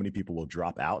drop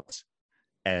out.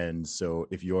 And so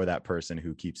if you're that person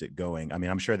who keeps it going, I mean,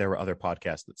 I'm sure there were other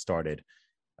podcasts that started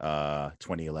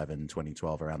 2011,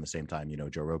 2012, around the same time,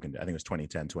 Joe Rogan, I think it was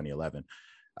 2010, 2011.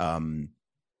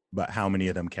 But how many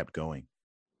of them kept going?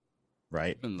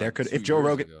 Right? If Joe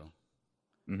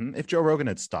Rogan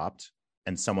had stopped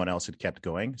and someone else had kept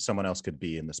going, someone else could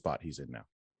be in the spot he's in now.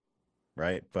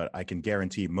 Right. But I can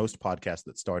guarantee most podcasts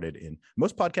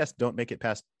don't make it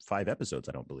past 5 episodes,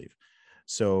 I don't believe.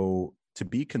 So to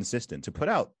be consistent, to put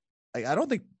out, I don't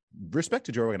think, respect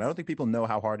to Joe Rogan, I don't think people know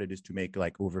how hard it is to make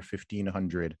over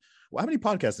 1,500. Well, how many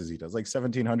podcasts does he does?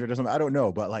 1,700 or something? I don't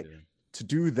know. But to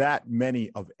do that many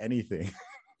of anything,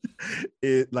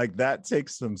 that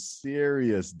takes some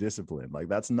serious discipline.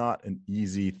 That's not an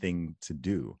easy thing to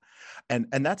do. And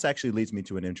that's actually leads me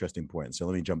to an interesting point. So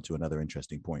let me jump to another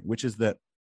interesting point, which is that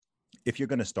if you're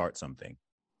going to start something,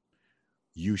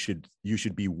 you should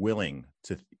be willing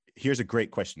to. Here's a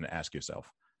great question to ask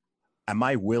yourself. Am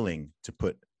I willing to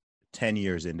put 10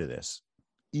 years into this,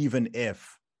 even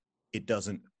if it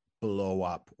doesn't blow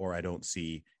up or I don't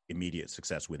see immediate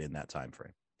success within that time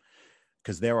frame?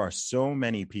 Because there are so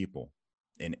many people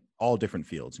in all different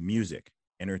fields: music,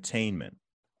 entertainment,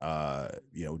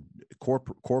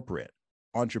 corporate,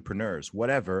 entrepreneurs,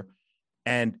 whatever.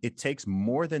 And it takes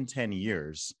more than 10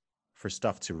 years for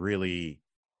stuff to really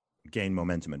gain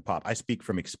momentum in pop. I speak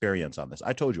from experience on this.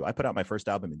 I told you, I put out my first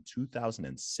album in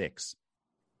 2006.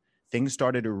 Things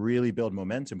started to really build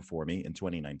momentum for me in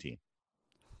 2019.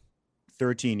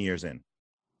 13 years in.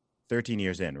 13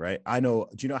 years in, right? Do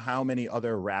you know how many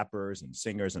other rappers and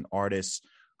singers and artists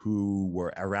who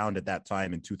were around at that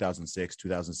time in 2006,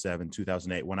 2007,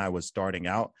 2008, when I was starting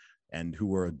out, and who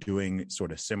were doing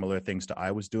sort of similar things to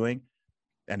I was doing,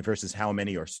 and versus how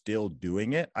many are still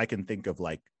doing it? I can think of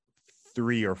like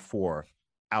 3 or 4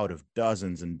 out of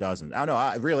dozens and dozens. I don't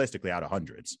know, realistically out of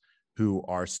hundreds who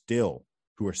are still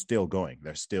going.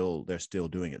 They're still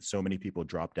doing it. So many people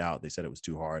dropped out. They said it was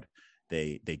too hard.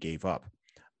 They gave up.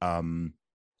 And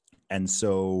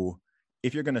so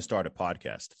if you're going to start a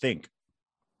podcast, think,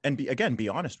 and be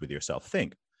honest with yourself.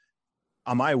 Think,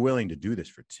 am I willing to do this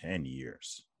for 10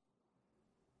 years?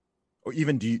 Or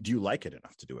even do you like it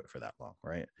enough to do it for that long,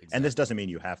 right? Exactly. And this doesn't mean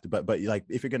you have to, but like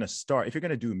if you're going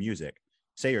to do music,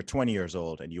 say you're 20 years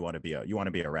old and you want to be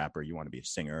a rapper, you want to be a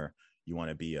singer, you want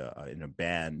to be in a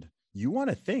band, you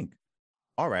want to think,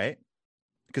 all right,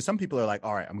 because some people are like,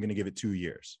 all right, I'm going to give it 2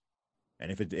 years. And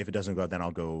if it doesn't go, then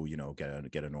I'll go,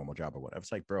 get a normal job or whatever.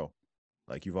 It's like, bro,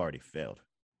 like you've already failed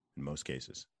in most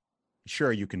cases.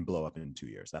 Sure, you can blow up in 2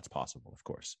 years. That's possible, of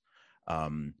course.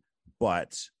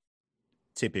 But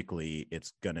typically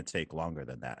it's going to take longer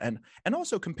than that. And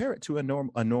also compare it to a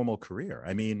normal career.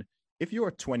 I mean, if you're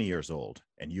 20 years old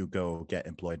and you go get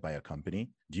employed by a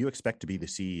company, do you expect to be the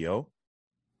CEO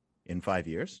in 5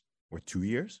 years or 2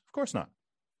 years? Of course not.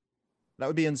 That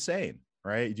would be insane.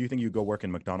 Right? Do you think you go work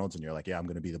in McDonald's and you're like, yeah, I'm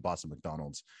going to be the boss of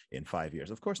McDonald's in 5 years?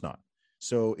 Of course not.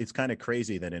 So it's kind of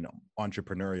crazy that in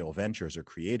entrepreneurial ventures or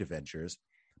creative ventures,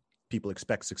 people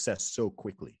expect success so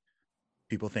quickly.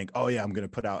 People think, oh yeah, I'm going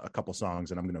to put out a couple songs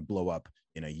and I'm going to blow up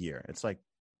in a year. It's like,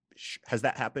 has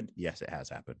that happened? Yes, it has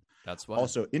happened. That's why.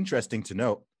 Also interesting to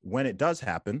note, when it does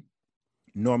happen,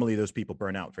 normally those people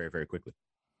burn out very, very quickly.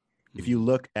 Mm-hmm. If you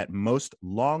look at most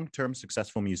long-term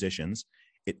successful musicians,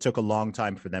 it took a long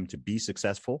time for them to be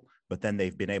successful, but then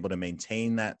they've been able to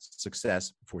maintain that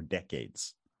success for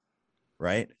decades,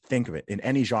 right? Think of it in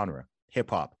any genre, hip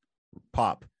hop,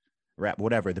 pop, rap,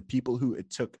 whatever. The people who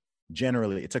it took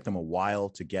them a while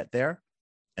to get there,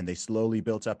 and they slowly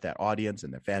built up that audience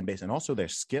and their fan base and also their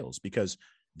skills, because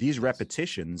these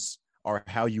repetitions are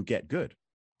how you get good.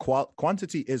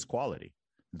 Quantity is quality.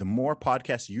 The more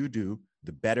podcasts you do,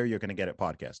 the better you're going to get at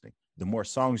podcasting. The more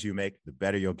songs you make, the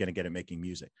better you're going to get at making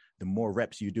music. The more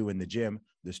reps you do in the gym,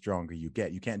 the stronger you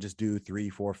get. You can't just do 3,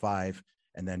 4, 5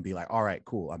 and then be like, all right,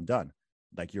 cool, I'm done.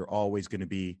 Like you're always going to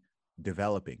be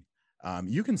developing.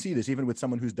 You can see this even with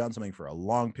someone who's done something for a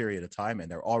long period of time and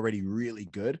they're already really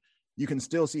good. You can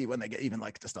still see when they get even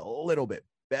like just a little bit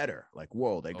better, like,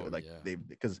 whoa,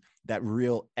 because that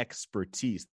real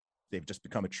expertise, they've just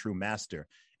become a true master.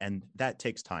 And that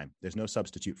takes time. There's no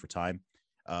substitute for time.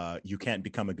 You can't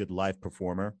become a good live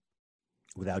performer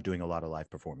without doing a lot of live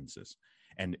performances.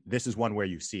 And this is one where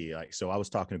you see, like, so I was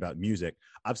talking about music.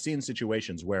 I've seen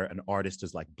situations where an artist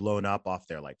is like blown up off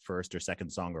their like first or second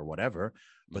song or whatever.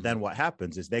 But then what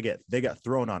happens is they get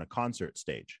thrown on a concert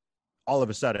stage. All of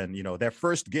a sudden, their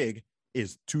first gig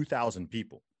is 2,000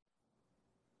 people.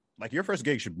 Like your first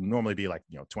gig should normally be like,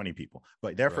 20 people,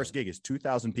 but their first gig is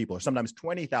 2,000 people or sometimes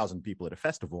 20,000 people at a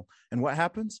festival. And what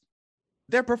happens?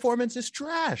 Their performance is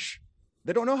trash.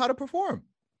 They don't know how to perform.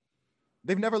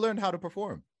 They've never learned how to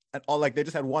perform. And they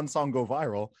just had one song go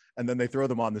viral and then they throw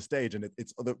them on the stage and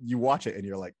it's you watch it and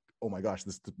you're like, oh my gosh,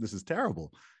 this is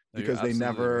terrible, because they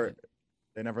never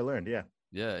learned. Yeah.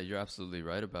 Yeah, you're absolutely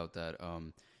right about that.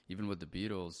 Even with the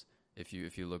Beatles, if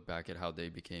you look back at how they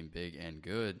became big and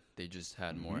good, they just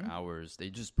had more hours. They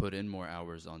just put in more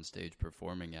hours on stage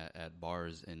performing at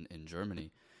bars in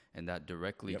Germany, and that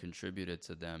directly contributed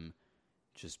to them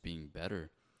just being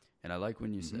better. And I like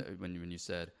when you said when you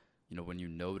said, when you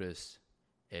notice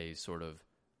a sort of,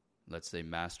 let's say,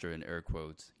 master in air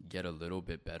quotes get a little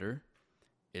bit better,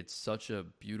 it's such a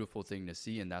beautiful thing to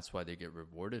see, and that's why they get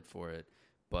rewarded for it.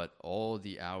 But all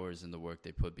the hours and the work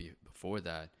they put before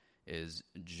that is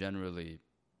generally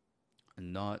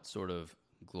not sort of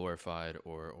glorified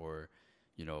or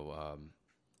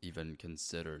even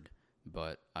considered.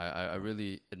 But I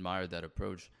really admire that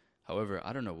approach. However,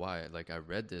 I don't know why. Like, I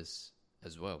read this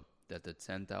as well, that the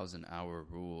 10,000 hour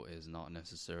rule is not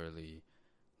necessarily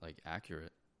like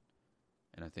accurate.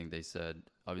 And I think they said,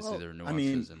 obviously, there are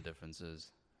nuances and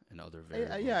differences in other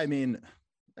variables. Yeah, I mean,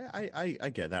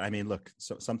 I get that. I mean, look,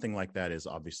 so something like that is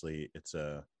obviously it's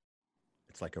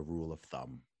like a rule of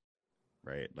thumb,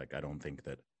 right? Like, I don't think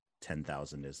that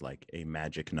 10,000 is like a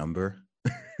magic number.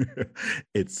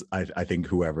 I think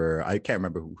whoever, I can't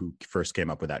remember who first came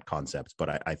up with that concept,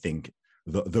 but I think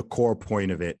the core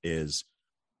point of it is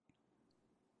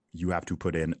you have to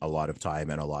put in a lot of time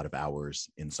and a lot of hours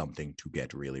in something to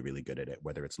get really, really good at it,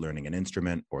 whether it's learning an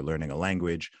instrument or learning a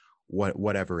language,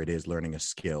 whatever it is, learning a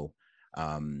skill.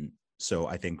 So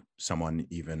I think someone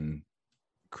even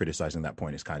criticizing that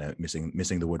point is kind of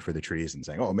missing the wood for the trees and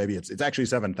saying, oh, maybe it's actually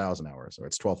 7,000 hours or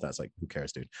it's 12,000. Like, who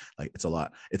cares, dude? Like, it's a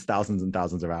lot. It's thousands and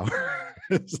thousands of hours.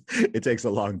 It takes a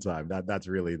long time. That's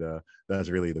really the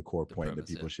core point that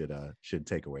people should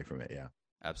take away from it. Yeah,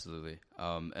 absolutely.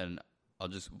 And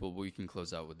we can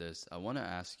close out with this. I want to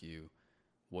ask you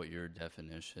what your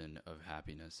definition of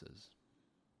happiness is.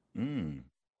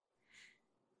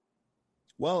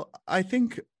 Well, I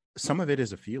think some of it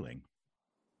is a feeling.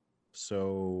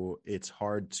 So it's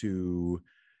hard to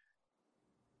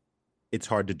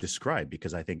describe,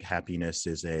 because I think happiness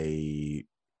is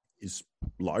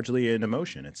largely an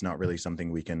emotion. It's not really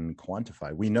something we can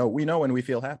quantify. We know when we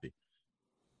feel happy.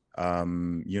 The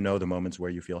moments where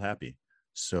you feel happy.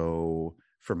 So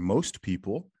for most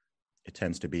people, it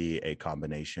tends to be a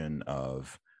combination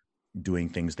of doing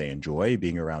things they enjoy,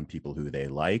 being around people who they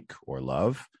like or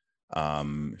love,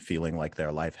 feeling like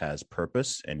their life has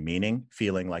purpose and meaning,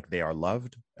 feeling like they are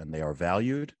loved and they are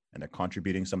valued and they're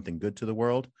contributing something good to the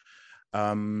world.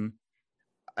 And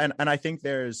I think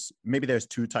there's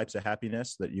two types of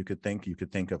happiness that you could think. You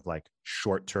could think of like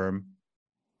short-term,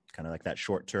 kind of like that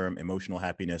short-term emotional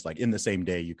happiness. Like in the same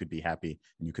day, you could be happy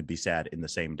and you could be sad in the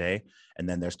same day. And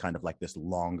then there's kind of like this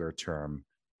longer term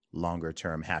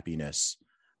happiness,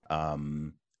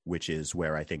 which is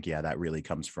where I think, that really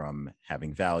comes from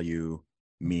having value,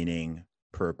 meaning,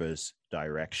 purpose,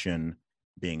 direction,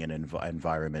 being in an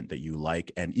environment that you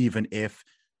like. And even if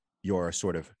you're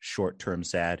sort of short-term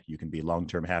sad, you can be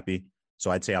long-term happy.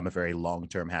 So I'd say I'm a very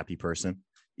long-term happy person,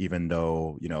 even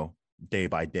though, day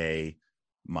by day,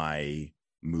 my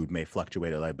mood may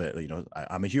fluctuate a little bit.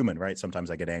 I'm a human, right?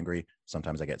 Sometimes I get angry.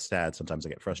 Sometimes I get sad. Sometimes I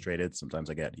get frustrated. Sometimes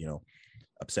I get,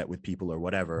 upset with people or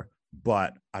whatever.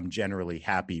 But I'm generally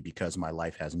happy because my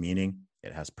life has meaning.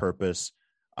 It has purpose.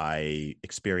 I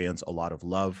experience a lot of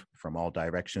love from all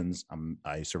directions.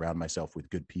 I surround myself with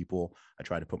good people. I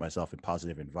try to put myself in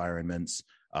positive environments.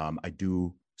 I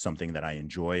do something that I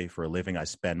enjoy for a living. I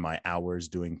spend my hours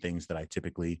doing things that I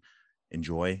typically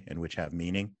enjoy and which have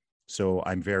meaning. So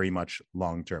I'm very much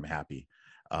long-term happy.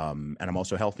 And I'm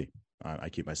also healthy. I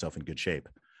keep myself in good shape.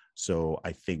 So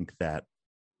I think that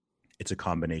it's a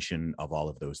combination of all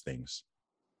of those things.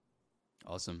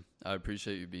 Awesome. I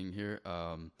appreciate you being here.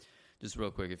 Just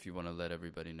real quick, if you want to let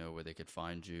everybody know where they could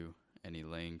find you, any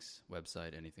links,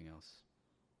 website, anything else.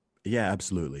 Yeah,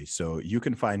 absolutely. So you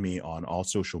can find me on all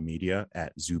social media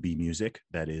at Zuby Music.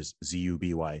 That is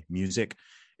ZUBY Music.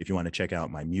 If you want to check out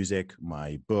my music,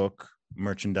 my book,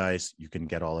 merchandise, you can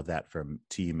get all of that from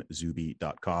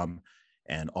teamzuby.com.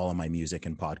 And all of my music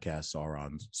and podcasts are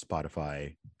on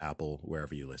Spotify, Apple,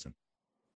 wherever you listen.